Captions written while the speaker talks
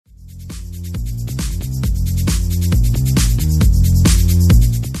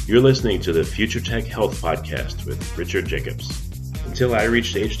You're listening to the Future Tech Health Podcast with Richard Jacobs. Until I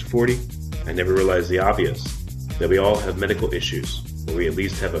reached age 40, I never realized the obvious, that we all have medical issues, or we at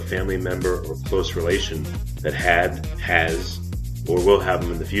least have a family member or close relation that has, or will have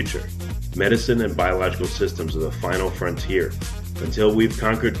them in the future. Medicine and biological systems are the final frontier. Until we've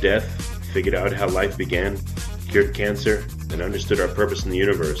conquered death, figured out how life began, cured cancer, and understood our purpose in the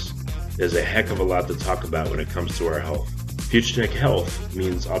universe, there's a heck of a lot to talk about when it comes to our health. Future Tech Health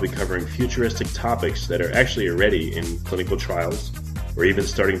means I'll be covering futuristic topics that are actually already in clinical trials, or even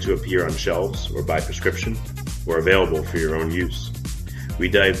starting to appear on shelves or by prescription, or available for your own use. We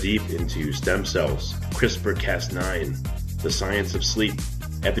dive deep into stem cells, CRISPR-Cas9, the science of sleep,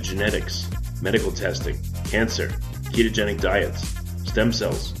 epigenetics, medical testing, cancer, ketogenic diets, stem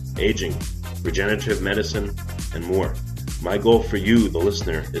cells, aging, regenerative medicine, and more. My goal for you, the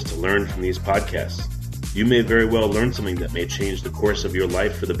listener, is to learn from these podcasts. You may very well learn something that may change the course of your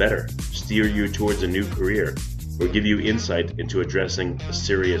life for the better, steer you towards a new career, or give you insight into addressing a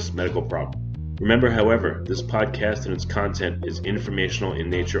serious medical problem. Remember, however, this podcast and its content is informational in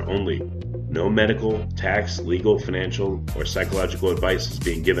nature only. No medical, tax, legal, financial, or psychological advice is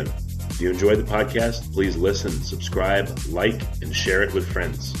being given. If you enjoy the podcast, please listen, subscribe, like, and share it with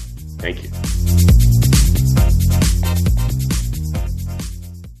friends. Thank you.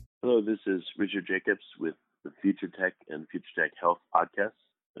 Hello, this is Richard Jacobs with the Future Tech and Future Tech Health podcast.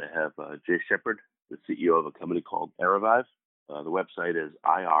 I have Jay Shepard, the CEO of a company called Aravive. The website is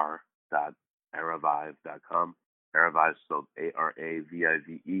ir.aravive.com. Aravive spelled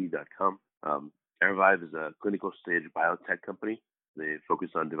ARAVIVE.com. Aravive is a clinical stage biotech company. They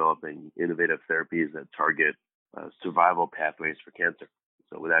focus on developing innovative therapies that target survival pathways for cancer.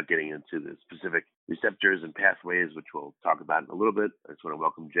 So without getting into the specific receptors and pathways, which we'll talk about in a little bit, I just want to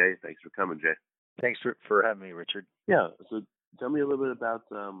welcome Jay. Thanks for coming, Jay. Thanks for having me, Richard. Yeah. So tell me a little bit about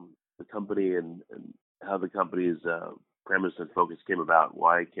the company and how the company's premise and focus came about.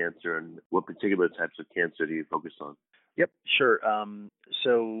 Why cancer, and what particular types of cancer do you focus on? Yep, sure.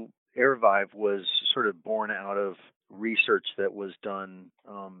 So Aravive was sort of born out of research that was done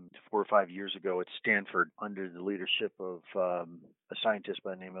 4 or 5 years ago at Stanford under the leadership of a scientist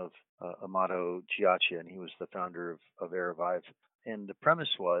by the name of Amado Giacchia, and he was the founder of Aravive. And the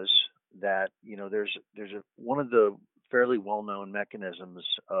premise was that, there's one of the fairly well-known mechanisms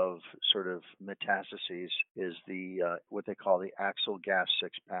of sort of metastases is the what they call the axial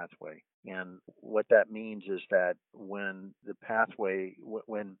gas-6 pathway. And what that means is that when the pathway,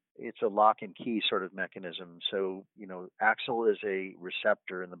 when it's a lock and key sort of mechanism, so, axial is a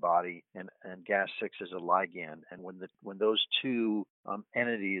receptor in the body and gas-6 is a ligand. And when those two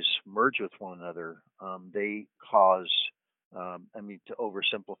entities merge with one another, they cause to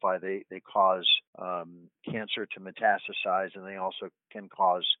oversimplify, they cause cancer to metastasize, and they also can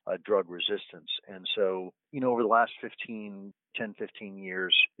cause drug resistance. And so, over the last 10, 15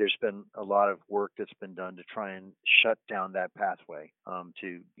 years, there's been a lot of work that's been done to try and shut down that pathway,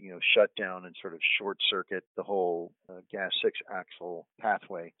 to shut down and sort of short circuit the whole gas-6 axial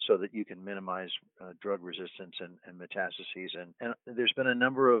pathway so that you can minimize drug resistance and metastases. And there's been a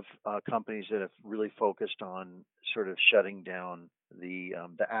number of companies that have really focused on sort of shutting down the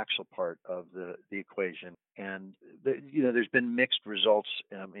axial part of the equation. And there's been mixed results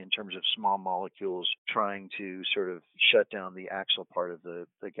in terms of small molecules trying to sort of shut down the axial part of the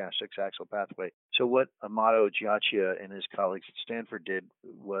gas-6 axial pathway. So what Amado Giacchia and his colleagues at Stanford did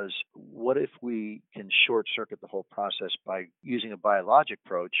was, what if we can short circuit the whole process by using a biologic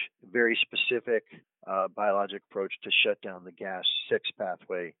approach, very specific biologic approach to shut down the gas-6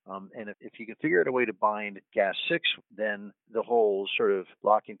 pathway. And if you can figure out a way to bind gas-6, then the whole sort of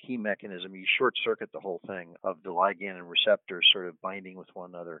lock and key mechanism, you short circuit the whole thing of the ligand and receptors sort of binding with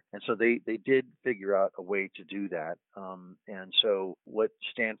one another. And so they did figure out a way to do that. And so what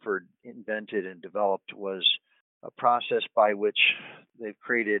Stanford invented and developed was a process by which they've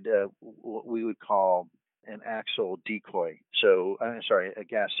created what we would call an axial decoy. So, a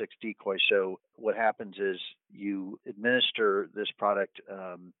gas-6 decoy. So what happens is you administer this product,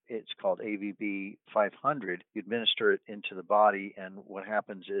 it's called AVB 500. You administer it into the body, and what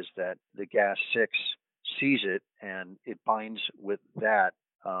happens is that the gas-6 sees it, and it binds with that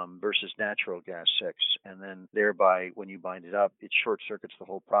versus natural gas-6. And then thereby, when you bind it up, it short circuits the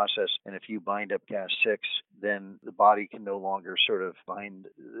whole process. And if you bind up gas-6, then the body can no longer sort of bind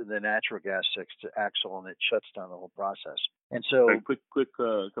the natural gas-6 to axial, and it shuts down the whole process. And so, quick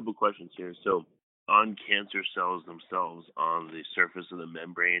couple questions here. So, on cancer cells themselves, on the surface of the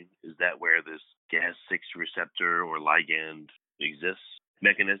membrane, is that where this gas-6 receptor or ligand exists?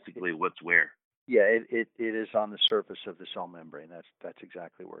 Mechanistically, what's where? Yeah, it is on the surface of the cell membrane. That's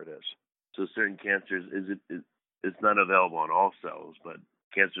exactly where it is. So certain cancers, it's not available on all cells, but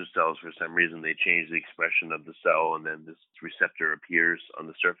cancer cells, for some reason, they change the expression of the cell, and then this receptor appears on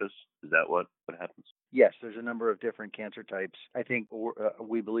the surface. Is that what happens? Yes, there's a number of different cancer types. I think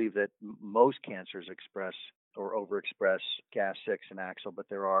we believe that most cancers express or overexpress Gas6 and AXL, but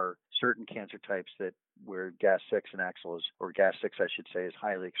there are certain cancer types that where Gas6 and AXL is, or Gas6, I should say, is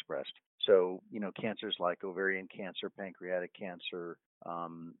highly expressed. So, cancers like ovarian cancer, pancreatic cancer,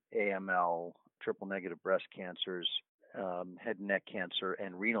 AML, triple negative breast cancers, head and neck cancer,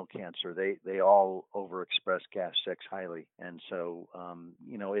 and renal cancer, they all overexpress Gas6 highly. And so,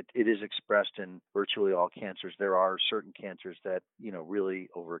 it is expressed in virtually all cancers. There are certain cancers that, really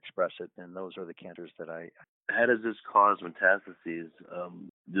overexpress it, and those are the cancers that How does this cause metastases?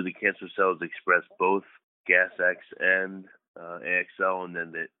 Do the cancer cells express both Gas6 and AXL, and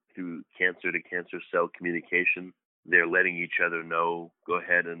then through cancer to cancer cell communication, they're letting each other know, go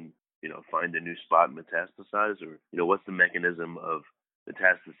ahead and find a new spot and metastasize, or what's the mechanism of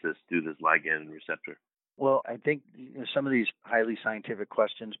metastasis through this ligand and receptor? Well, I think some of these highly scientific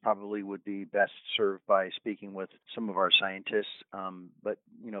questions probably would be best served by speaking with some of our scientists. But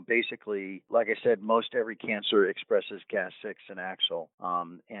basically, like I said, most every cancer expresses Gas6 and AXL,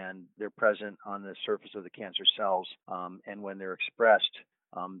 and they're present on the surface of the cancer cells. And when they're expressed,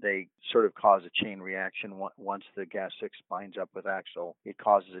 they sort of cause a chain reaction. Once the Gas6 binds up with AXL, it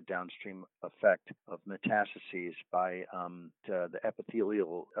causes a downstream effect of metastases by the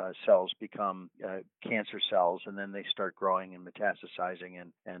epithelial cells become cancer cells, and then they start growing and metastasizing.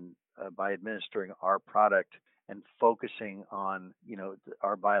 And by administering our product and focusing on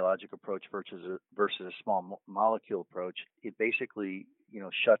our biologic approach versus a small molecule approach, it basically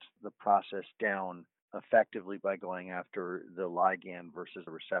shuts the process down effectively by going after the ligand versus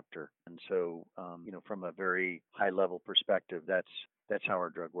the receptor. And so, from a very high level perspective, that's how our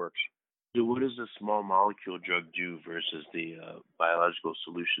drug works. So what does a small molecule drug do versus the biological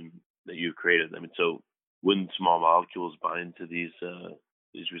solution that you created? I mean, so wouldn't small molecules bind to these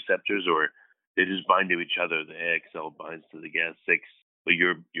receptors, or they just bind to each other? The AXL binds to the Gas6, but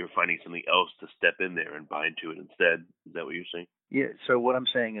you're finding something else to step in there and bind to it instead. Is that what you're saying? Yeah. So what I'm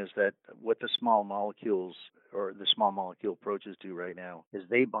saying is that what the small molecules or the small molecule approaches do right now is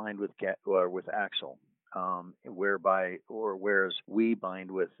they bind with AXL, whereas we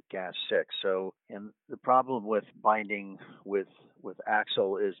bind with Gas6. So, and the problem with binding with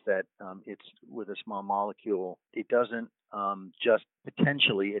AXL is that it's with a small molecule. It doesn't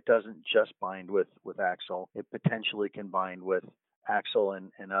it doesn't just bind with AXL. It potentially can bind with AXL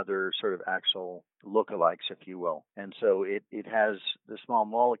and other sort of AXL lookalikes, if you will. And so it has the small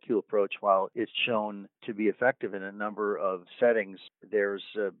molecule approach. While it's shown to be effective in a number of settings, there's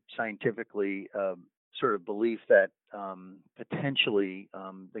scientifically sort of belief that potentially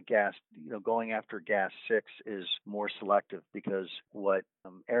the gas, going after Gas6 is more selective, because what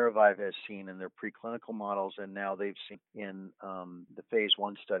Aerovive has seen in their preclinical models, and now they've seen in the phase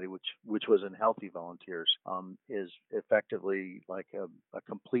 1 study, which was in healthy volunteers, is effectively like a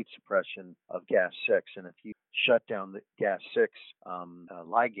complete suppression of Gas6. And if you shut down the Gas6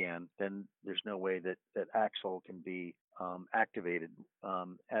 ligand, then there's no way that AXL can be activated,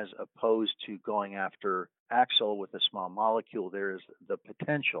 as opposed to going after AXL with a small molecule. There is the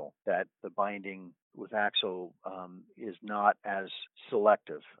potential that the binding with AXL is not as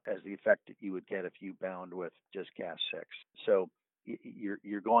selective as the effect that you would get if you bound with just Gas6. So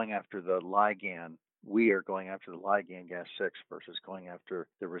you're going after the ligand. We are going after the ligand Gas6 versus going after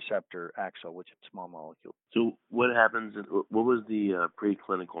the receptor AXL, which is a small molecule. So what happens? What was the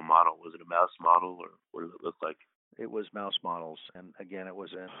preclinical model? Was it a mouse model, or what does it look like? It was mouse models, and again,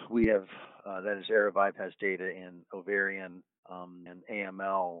 we have that is Aerovive has data in ovarian and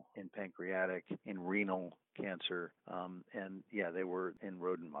AML, in pancreatic, in renal cancer, and they were in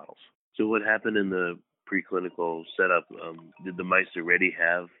rodent models. So what happened in the preclinical setup? Did the mice already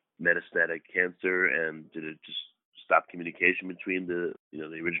have metastatic cancer, and did it just stop communication between the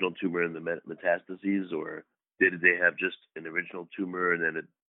original tumor and the metastases, or did they have just an original tumor and then it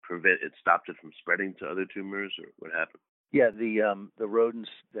stopped it from spreading to other tumors, or what happened? Yeah, the rodents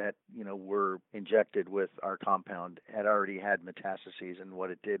that were injected with our compound had already had metastases, and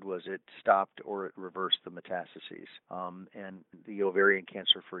what it did was it stopped or it reversed the metastases. And the ovarian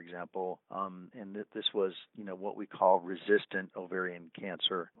cancer, for example, and this was what we call resistant ovarian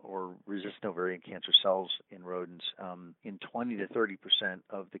cancer or resistant ovarian cancer cells in rodents. In 20 to 30%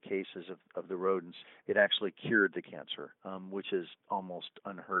 of the cases of the rodents, it actually cured the cancer, which is almost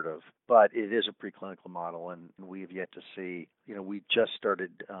unheard of. But it is a preclinical model, and we have yet to see see, we just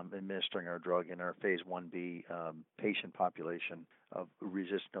started administering our drug in our phase 1B patient population of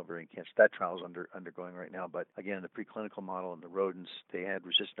resistant ovarian cancer. That trial is undergoing right now. But again, the preclinical model in the rodents, they had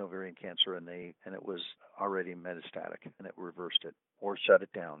resistant ovarian cancer, and it was already metastatic, and it reversed it, or shut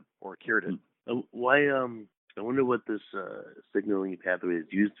it down, or cured it. Why? I wonder what this signaling pathway is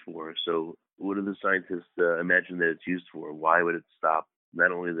used for. So, what do the scientists imagine that it's used for? Why would it stop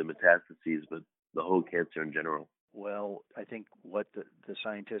not only the metastases but the whole cancer in general? Well, I think what the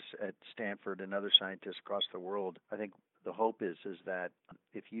scientists at Stanford and other scientists across the world, I think the hope is that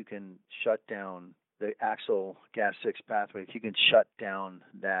if you can shut down the AXL Gas6 pathway, if you can shut down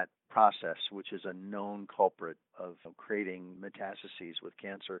that process, which is a known culprit of creating metastases with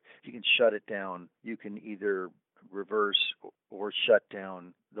cancer, if you can shut it down, you can either reverse or shut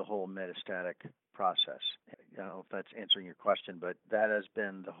down the whole metastatic process. I don't know if that's answering your question, but that has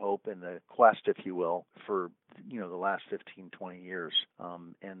been the hope and the quest, if you will, for the last 15, 20 years.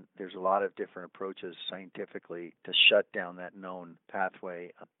 And there's a lot of different approaches scientifically to shut down that known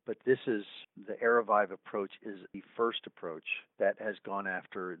pathway. But the Aravive approach is the first approach that has gone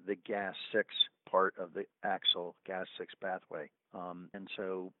after the Gas6 part of the AXL Gas6 pathway. And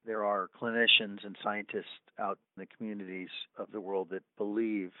so there are clinicians and scientists out in the communities of the world that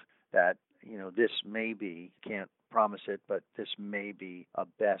believe that this may be, can't promise it, but this may be a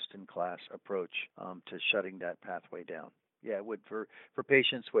best-in-class approach to shutting that pathway down. Yeah, it would for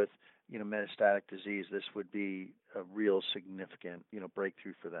patients with metastatic disease. This would be a real significant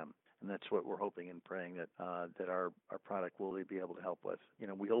breakthrough for them, and that's what we're hoping and praying that our product will be able to help with.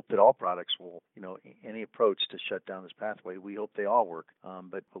 We hope that all products will, any approach to shut down this pathway, we hope they all work.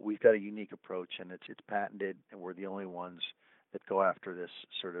 But we've got a unique approach, and it's patented, and we're the only ones that go after this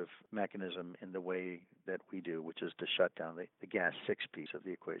sort of mechanism in the way that we do, which is to shut down the Gas6 piece of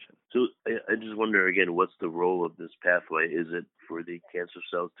the equation. So I just wonder, again, what's the role of this pathway? Is it for the cancer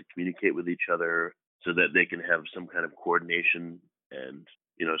cells to communicate with each other so that they can have some kind of coordination and,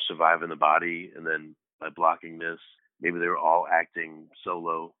 survive in the body? And then by blocking this, maybe they're all acting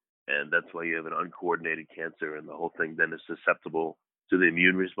solo, and that's why you have an uncoordinated cancer and the whole thing then is susceptible to the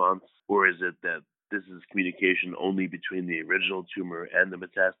immune response? Or is it that this is communication only between the original tumor and the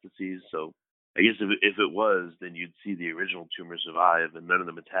metastases? So I guess if it was, then you'd see the original tumor survive and none of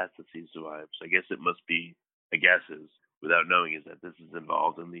the metastases survive. So I guess it must be, I guess is, without knowing, is that this is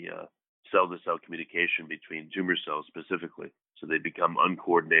involved in the cell-to-cell communication between tumor cells specifically. So they become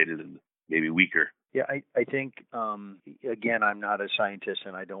uncoordinated and maybe weaker. Yeah, I think, again, I'm not a scientist,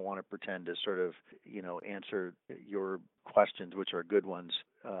 and I don't want to pretend to sort of, answer your questions, which are good ones.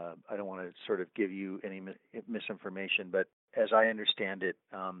 I don't want to sort of give you any misinformation, but as I understand it,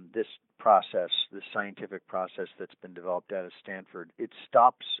 this process, this scientific process that's been developed out of Stanford, it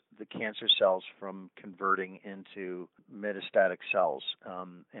stops the cancer cells from converting into metastatic cells.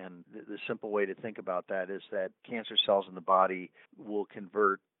 And the simple way to think about that is that cancer cells in the body will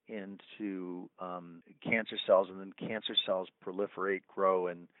convert into cancer cells, and then cancer cells proliferate, grow,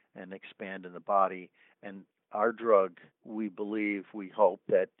 and expand in the body. And our drug, we hope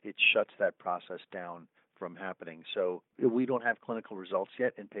that it shuts that process down from happening. So we don't have clinical results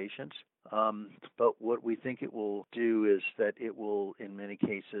yet in patients, but what we think it will do is that it will, in many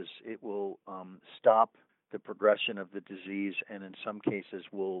cases, it will stop the progression of the disease, and in some cases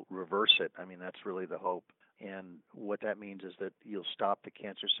will reverse it. I mean, that's really the hope. And what that means is that you'll stop the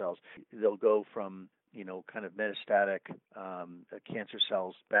cancer cells. They'll go from, kind of metastatic cancer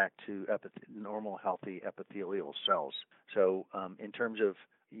cells back to normal, healthy epithelial cells. So in terms of,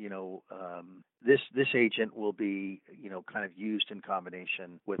 this agent will be, kind of used in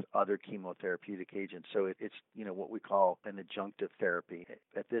combination with other chemotherapeutic agents. So it's, what we call an adjunctive therapy.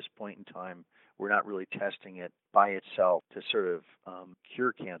 At this point in time, we're not really testing it by itself to sort of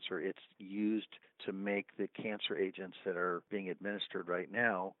cure cancer. It's used to make the cancer agents that are being administered right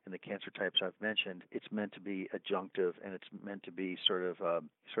now in the cancer types I've mentioned. It's meant to be adjunctive, and it's meant to be sort of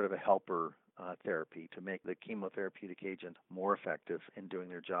a helper therapy to make the chemotherapeutic agent more effective in doing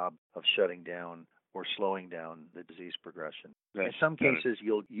their job of shutting down or slowing down the disease progression. Right. In some cases,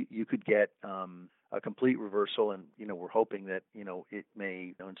 you could get a complete reversal, and we're hoping that it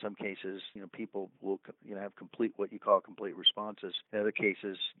may. In some cases, people will have what you call complete responses. In other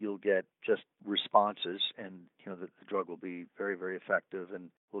cases, you'll get just responses, and the drug will be very, very effective and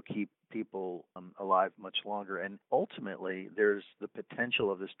will keep people alive much longer. And ultimately, there's the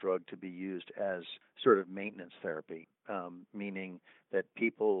potential of this drug to be used as sort of maintenance therapy, meaning that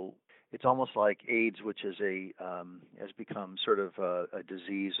people. It's almost like AIDS, which is has become sort of a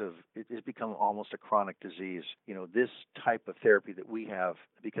disease it has become almost a chronic disease. This type of therapy that we have,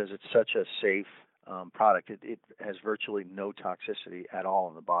 because it's such a safe product. It has virtually no toxicity at all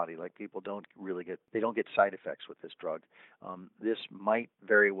in the body. Like people don't get side effects with this drug. This might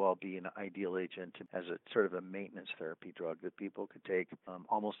very well be an ideal agent as a sort of a maintenance therapy drug that people could take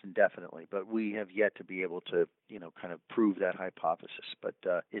almost indefinitely. But we have yet to be able to, kind of prove that hypothesis. But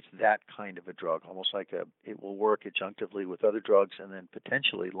it's that kind of a drug, almost like it will work adjunctively with other drugs, and then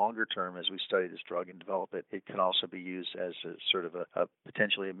potentially longer term, as we study this drug and develop it, it can also be used as a sort of a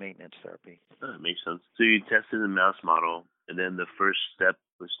potentially a maintenance therapy. That makes sense. So you tested the mouse model, and then the first step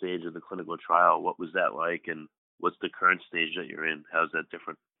or stage of the clinical trial, what was that like, and what's the current stage that you're in? How's that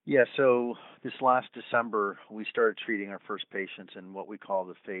different? Yeah, so this last December, we started treating our first patients in what we call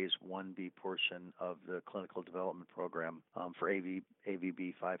the phase 1B portion of the clinical development program for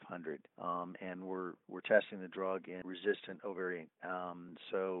AVB 500. And we're testing the drug in resistant ovarian.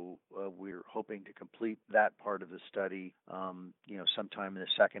 So we're hoping to complete that part of the study, sometime in the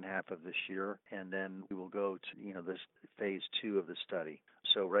second half of this year. And then we will go to, this phase 2 of the study.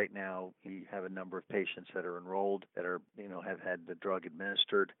 So right now, we have a number of patients that are enrolled that are, have had the drug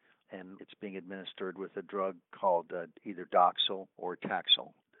administered, and it's being administered with a drug called either Doxil or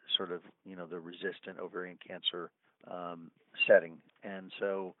Taxol, sort of, the resistant ovarian cancer setting. And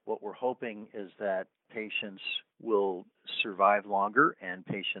so what we're hoping is that patients will survive longer, and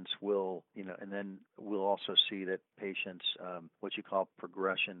patients will, and then we'll also see that patients, what you call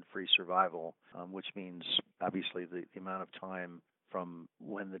progression-free survival, which means obviously the amount of time from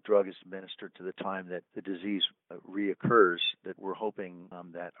when the drug is administered to the time that the disease reoccurs, that we're hoping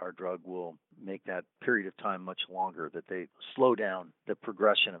that our drug will make that period of time much longer, that they slow down the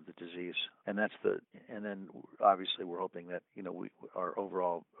progression of the disease. And then obviously we're hoping that,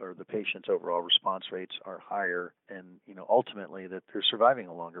 the patient's overall response rates are higher, and, ultimately that they're surviving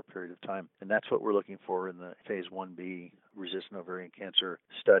a longer period of time. And that's what we're looking for in the phase 1B resistant ovarian cancer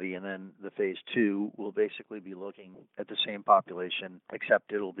study. And then the phase 2 will basically be looking at the same population,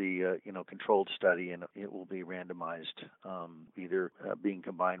 except it'll be a controlled study, and it will be randomized, either being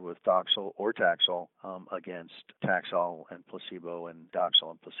combined with Doxil or Taxol against Taxol and placebo and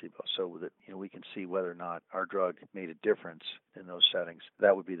Doxil and placebo, so that we can see whether or not our drug made a difference in those settings.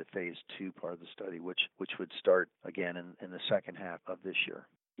 That would be the phase 2 part of the study, which would start again in the second half of this year.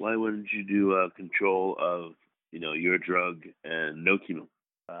 Why wouldn't you do a control of your drug and no chemo?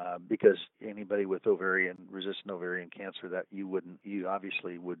 Because anybody with resistant ovarian cancer, that you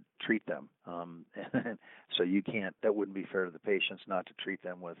obviously would treat them. So you can't, that wouldn't be fair to the patients not to treat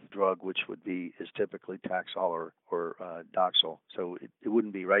them with drug, which is typically Taxol or Doxil. So it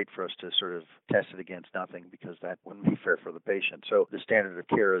wouldn't be right for us to sort of test it against nothing, because that wouldn't be fair for the patient. So the standard of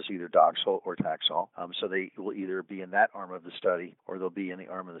care is either Doxil or Taxol. So they will either be in that arm of the study, or they'll be in the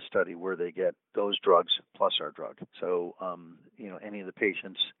arm of the study where they get those drugs plus our drug. So, any of the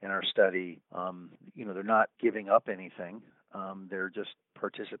patients in our study, they're not giving up anything. They're just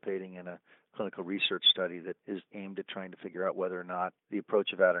participating in a clinical research study that is aimed at trying to figure out whether or not the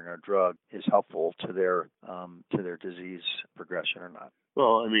approach of adding our drug is helpful to their disease progression or not.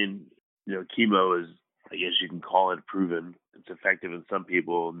 Well, chemo is, I guess you can call it, proven. It's effective in some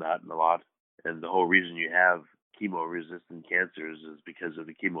people, not in a lot. And the whole reason you have chemo-resistant cancers is because of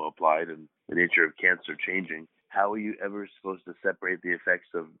the chemo applied and the nature of cancer changing. How are you ever supposed to separate the effects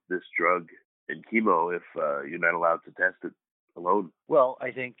of this drug and chemo if you're not allowed to test it alone? Well,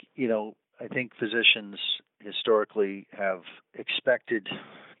 I think physicians historically have expected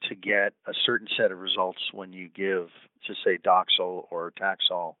to get a certain set of results when you give, just say, Doxil or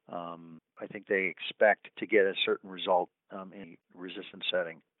Taxol. I think they expect to get a certain result in a resistant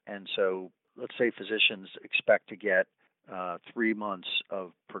setting. And so let's say physicians expect to get 3 months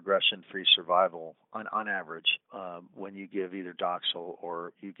of progression-free survival on average when you give either Doxil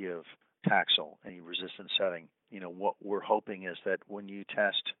or you give Taxol in a resistant setting. What we're hoping is that when you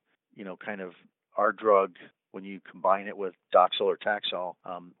test, kind of our drug, when you combine it with Doxil or Taxol,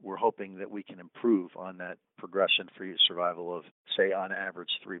 we're hoping that we can improve on that progression-free survival of, say, on average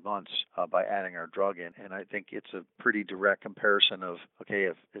 3 months by adding our drug in. And I think it's a pretty direct comparison of, okay,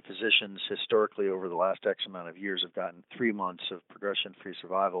 if physicians historically over the last X amount of years have gotten 3 months of progression-free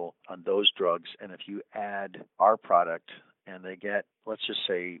survival on those drugs, and if you add our product and they get, let's just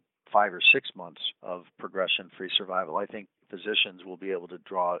say, 5 or 6 months of progression-free survival, I think physicians will be able to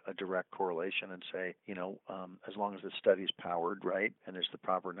draw a direct correlation and say, as long as the study's powered right and there's the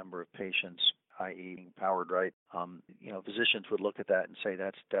proper number of patients, i.e. powered right, physicians would look at that and say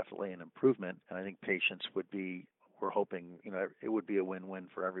that's definitely an improvement. And I think patients we're hoping, it would be a win-win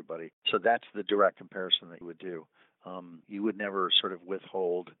for everybody. So that's the direct comparison that you would do. You would never sort of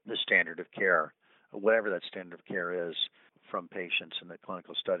withhold the standard of care, whatever that standard of care is, from patients in the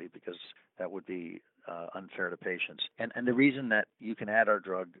clinical study because that would be unfair to patients. And the reason that you can add our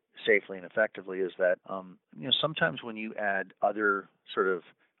drug safely and effectively is that sometimes when you add other sort of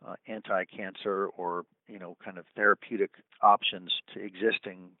anti-cancer or kind of therapeutic options to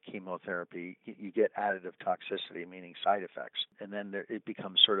existing chemotherapy, you get additive toxicity, meaning side effects. And then it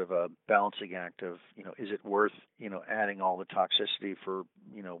becomes sort of a balancing act of, is it worth, adding all the toxicity for,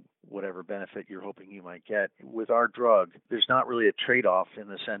 whatever benefit you're hoping you might get. With our drug, there's not really a trade-off in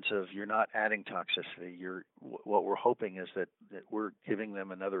the sense of you're not adding toxicity. What we're hoping is that we're giving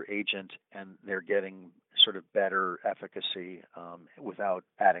them another agent and they're getting sort of better efficacy without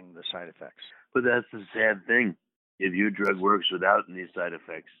adding the side effects. But that's the sad thing. If your drug works without any side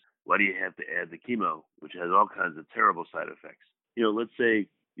effects, why do you have to add the chemo, which has all kinds of terrible side effects? Let's say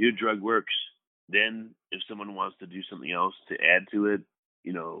your drug works. Then if someone wants to do something else to add to it,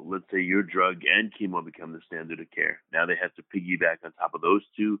 let's say your drug and chemo become the standard of care. Now they have to piggyback on top of those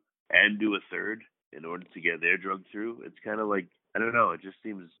two and do a third in order to get their drug through. It's kind of like, I don't know, it just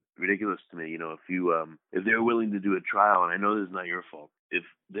seems ridiculous to me. If they're willing to do a trial, and I know this is not your fault, if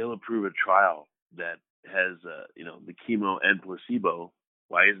they'll approve a trial that has, the chemo and placebo,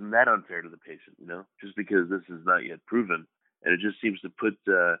 why isn't that unfair to the patient? Just because this is not yet proven, and it just seems to put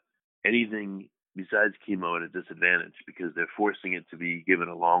anything besides chemo at a disadvantage because they're forcing it to be given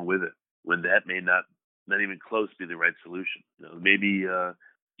along with it when that may not even close be the right solution. Maybe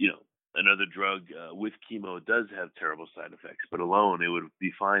another drug with chemo does have terrible side effects, but alone it would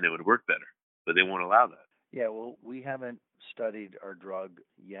be fine. It would work better, but they won't allow that. Yeah, well, we haven't studied our drug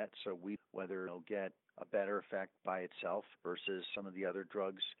yet, so whether it'll get a better effect by itself versus some of the other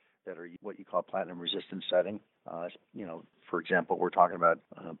drugs that are what you call platinum-resistant setting. For example, we're talking about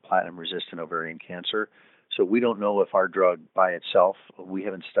platinum-resistant ovarian cancer. So we don't know if our drug by itself, we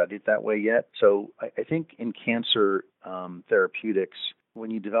haven't studied that way yet. So I think in cancer therapeutics, when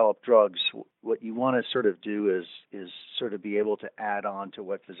you develop drugs, what you want to sort of do is sort of be able to add on to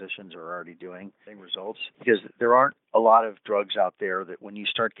what physicians are already doing, results, because there aren't a lot of drugs out there that when you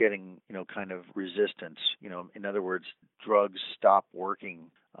start getting, kind of resistance, in other words, drugs stop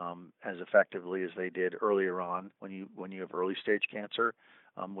working as effectively as they did earlier on when you have early stage cancer.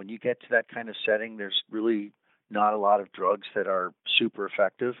 When you get to that kind of setting, there's really not a lot of drugs that are super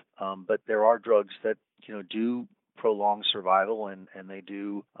effective, but there are drugs that, do prolong survival and they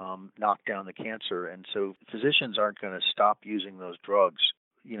do knock down the cancer. And so physicians aren't going to stop using those drugs.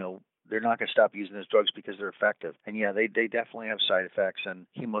 They're not going to stop using those drugs because they're effective. And yeah, they definitely have side effects, and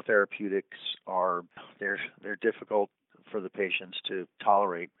chemotherapeutics they're difficult for the patients to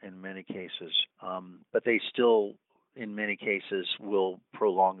tolerate in many cases. But they still, in many cases, will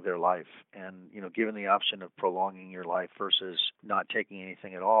prolong their life. And, given the option of prolonging your life versus not taking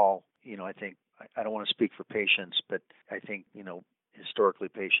anything at all, I think, I don't want to speak for patients, but I think, historically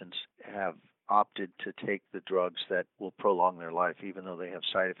patients have opted to take the drugs that will prolong their life, even though they have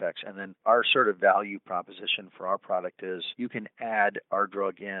side effects. And then our sort of value proposition for our product is you can add our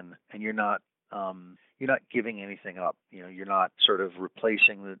drug in and you're not giving anything up. You're not sort of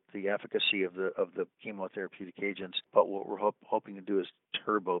replacing the efficacy of the chemotherapeutic agents, but what we're hoping to do is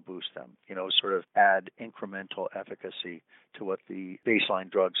turbo boost them, sort of add incremental efficacy to what the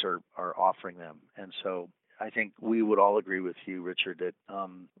baseline drugs are offering them. And so I think we would all agree with you, Richard, that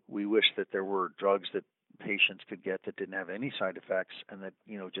we wish that there were drugs that patients could get that didn't have any side effects and that,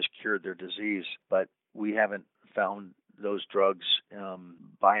 just cured their disease. But we haven't found those drugs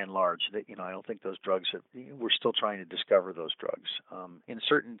by and large. That I don't think those drugs we're still trying to discover those drugs. In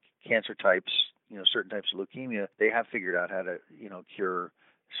certain cancer types, certain types of leukemia, they have figured out how to, cure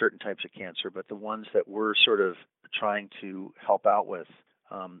certain types of cancer. But the ones that we're sort of trying to help out with,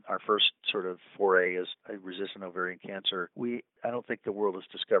 our first sort of foray is a resistant ovarian cancer. I don't think the world has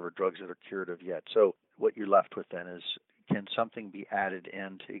discovered drugs that are curative yet. So what you're left with then is, can something be added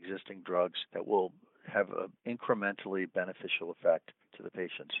into existing drugs that will have an incrementally beneficial effect to the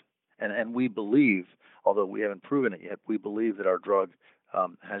patients? And we believe, although we haven't proven it yet, we believe that our drug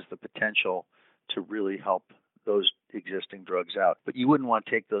has the potential to really help those existing drugs out. But you wouldn't want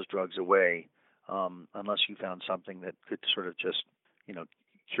to take those drugs away unless you found something that could sort of just,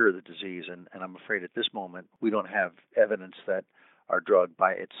 cure the disease. And I'm afraid at this moment, we don't have evidence that our drug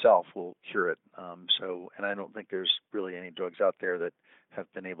by itself will cure it. And I don't think there's really any drugs out there that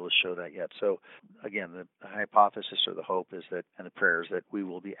have been able to show that yet. So again, the hypothesis or the hope is that, and the prayer is that we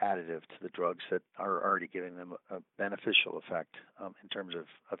will be additive to the drugs that are already giving them a beneficial effect in terms of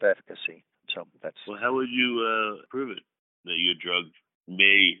efficacy. So that's. Well, how would you prove it that your drug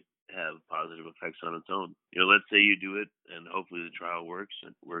may have positive effects on its own? Let's say you do it and hopefully the trial works,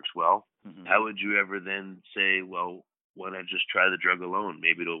 it works well. Mm-hmm. How would you ever then say, well, why not just try the drug alone?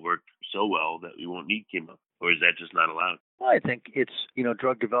 Maybe it'll work so well that we won't need chemo. Or is that just not allowed? Well, I think it's,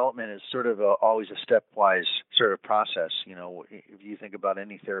 drug development is sort of always a stepwise sort of process. If you think about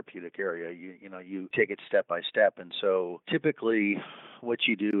any therapeutic area, you take it step by step. And so typically what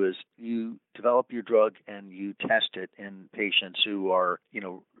you do is you develop your drug and you test it in patients who are,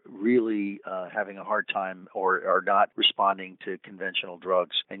 really having a hard time or are not responding to conventional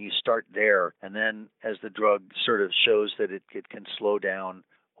drugs. And you start there. And then as the drug sort of shows that it can slow down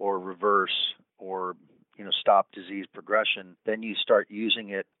or reverse or stop disease progression, then you start using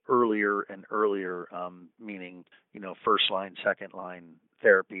it earlier and earlier, meaning, first line, second line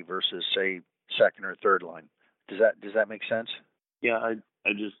therapy versus, say, second or third line. Does that make sense? Yeah, I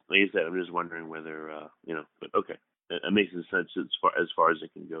just, like I said, I'm just wondering whether, but okay. It makes sense as far as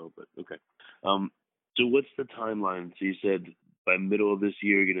it can go, but okay. So what's the timeline? So you said by middle of this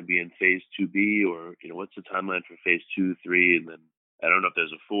year, you're going to be in phase 2B, or, what's the timeline for phase 2, 3, and then I don't know if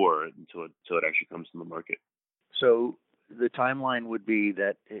there's a 4 until it actually comes to the market. So the timeline would be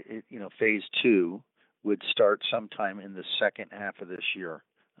that phase 2 would start sometime in the second half of this year.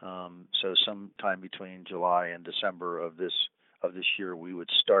 So sometime between July and December of this year, we would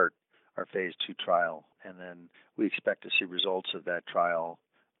start our phase 2 trial, and then we expect to see results of that trial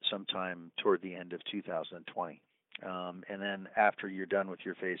sometime toward the end of 2020. And then after you're done with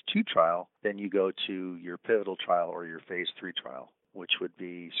your phase 2 trial, then you go to your pivotal trial or your phase 3 trial, which would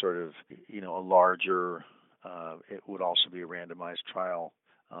be sort of, a larger, it would also be a randomized trial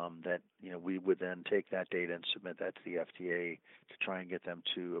that, we would then take that data and submit that to the FDA to try and get them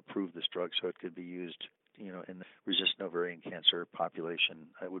to approve this drug so it could be used, in the resistant ovarian cancer population.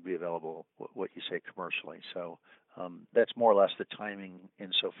 It would be available, what you say, commercially. So that's more or less the timing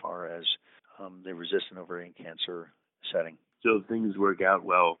insofar as the resistant ovarian cancer setting. So if things work out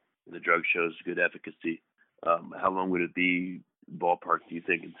well and the drug shows good efficacy, how long would it be, ballpark, do you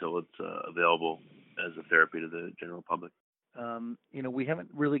think, until it's available as a therapy to the general public? We haven't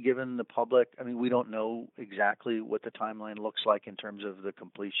really given the public, we don't know exactly what the timeline looks like in terms of the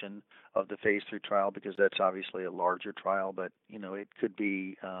completion of the phase 3 trial, because that's obviously a larger trial, but, it could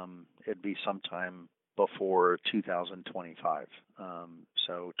be, it'd be sometime before 2025.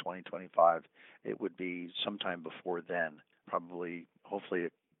 So 2025, it would be sometime before then, probably, hopefully,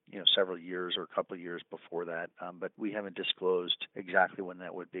 several years or a couple of years before that, but we haven't disclosed exactly when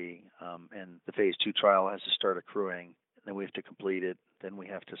that would be. And the phase 2 trial has to start accruing, then we have to complete it, then we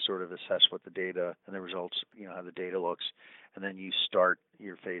have to sort of assess what the data and the results, how the data looks, and then you start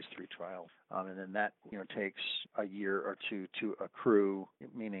your phase 3 trial. And then that, takes a year or two to accrue,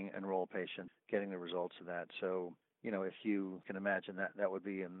 meaning enroll patients, getting the results of that. So, if you can imagine that would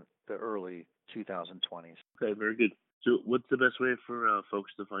be in the early 2020s. Okay, very good. So what's the best way for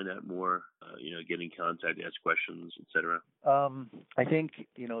folks to find out more, get in contact, ask questions, et cetera? I think,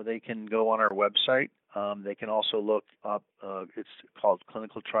 they can go on our website. They can also look up, it's called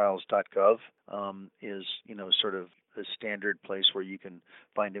clinicaltrials.gov, is, sort of the standard place where you can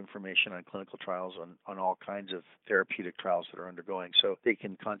find information on clinical trials on all kinds of therapeutic trials that are undergoing. So they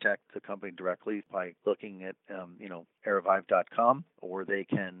can contact the company directly by looking at, Aerovive.com, or they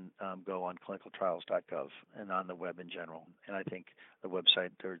can go on clinicaltrials.gov and on the web in general. And I think the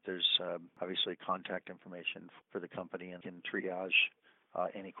website, there's obviously contact information for the company and can triage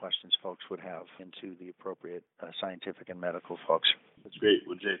any questions folks would have into the appropriate scientific and medical folks. That's great.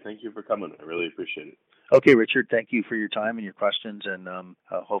 Well, Jay, thank you for coming. I really appreciate it. Okay, Richard, thank you for your time and your questions, and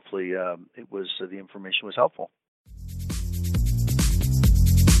hopefully the information was helpful.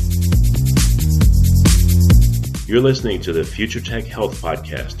 You're listening to the Future Tech Health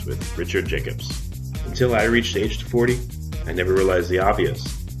Podcast with Richard Jacobs. Until I reached age 40, I never realized the obvious,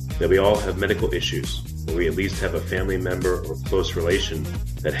 that we all have medical issues, or we at least have a family member or close relation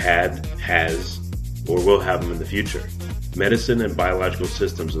that has, or will have them in the future. Medicine and biological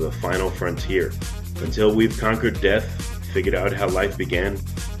systems are the final frontier. Until we've conquered death, figured out how life began,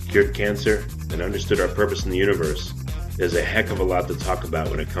 cured cancer, and understood our purpose in the universe, there's a heck of a lot to talk about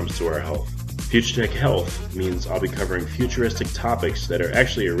when it comes to our health. Future Tech Health means I'll be covering futuristic topics that are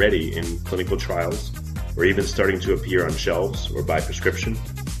actually already in clinical trials, or even starting to appear on shelves or by prescription,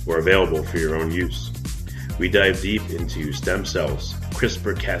 or available for your own use. We dive deep into stem cells,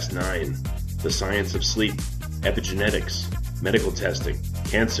 CRISPR-Cas9, the science of sleep, epigenetics, medical testing,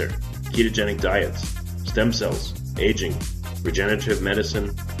 cancer, ketogenic diets, stem cells, aging, regenerative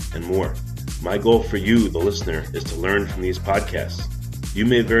medicine, and more. My goal for you, the listener, is to learn from these podcasts. You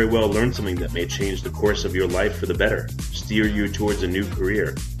may very well learn something that may change the course of your life for the better, steer you towards a new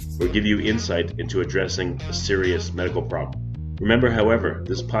career, or give you insight into addressing a serious medical problem. Remember, however,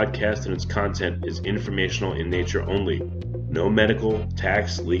 this podcast and its content is informational in nature only. No medical,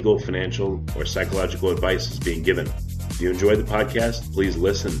 tax, legal, financial, or psychological advice is being given. If you enjoyed the podcast, please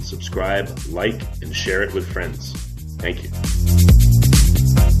listen, subscribe, like, and share it with friends. Thank you.